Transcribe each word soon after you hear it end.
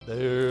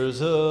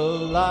There's a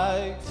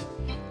light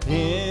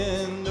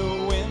in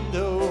the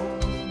window,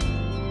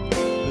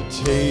 the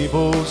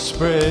table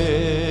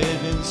spread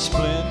in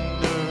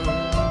splendor,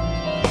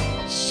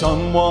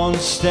 someone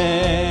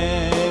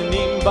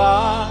standing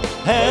by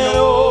an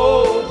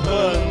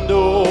open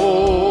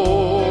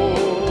door.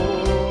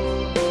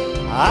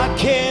 I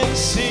can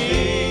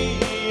see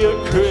a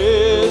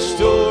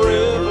crystal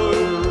river,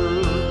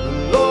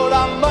 Lord,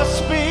 I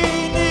must be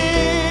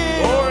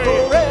near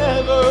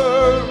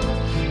forever,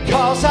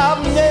 'cause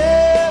I've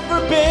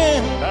never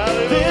been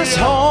this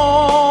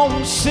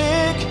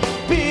homesick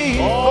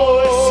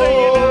before. Let's sing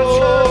it in the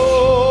church.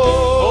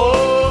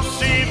 Oh,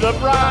 see the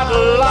bright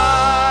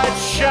light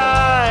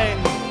shine.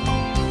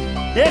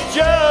 It's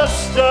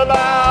just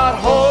about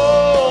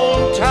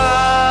home time.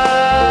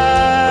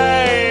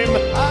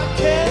 I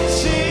can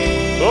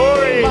see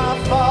my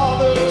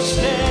Father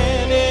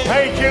standing.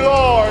 Thank you,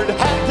 Lord.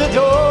 At the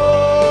door.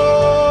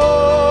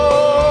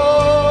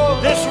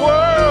 This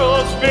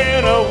world's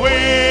been a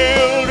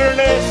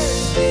wilderness,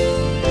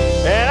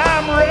 and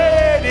I'm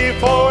ready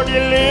for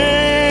deliverance.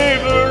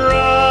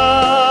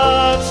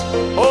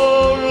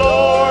 Oh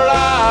Lord,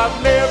 I've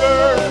never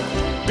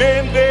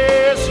been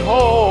this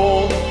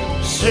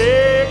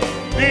homesick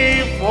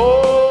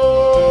before.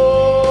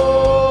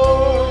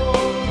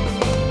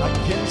 I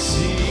can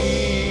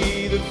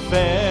see the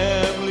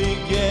family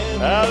again.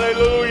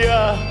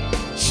 Hallelujah.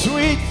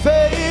 Sweet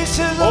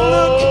faces Oh,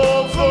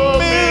 look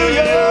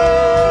familiar,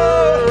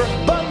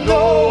 but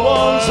no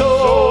one's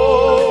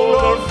old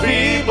or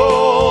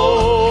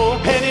feeble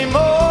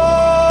anymore.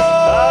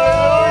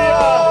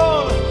 Hallelujah.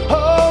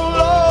 Oh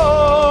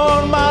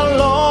Lord, my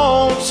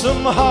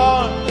lonesome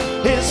heart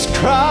is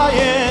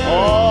crying.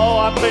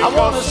 Oh, I think I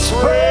want to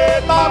spread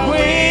my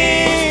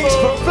wings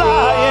for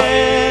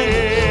flying,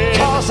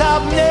 'cause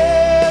I've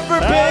never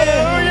been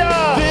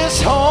Hallelujah. this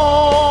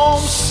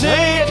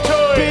homesick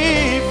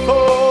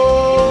before.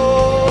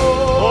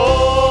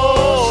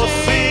 Oh,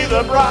 see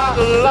the bright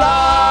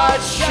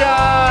light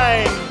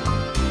shine.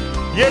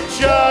 You're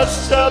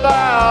just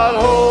about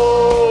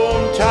home.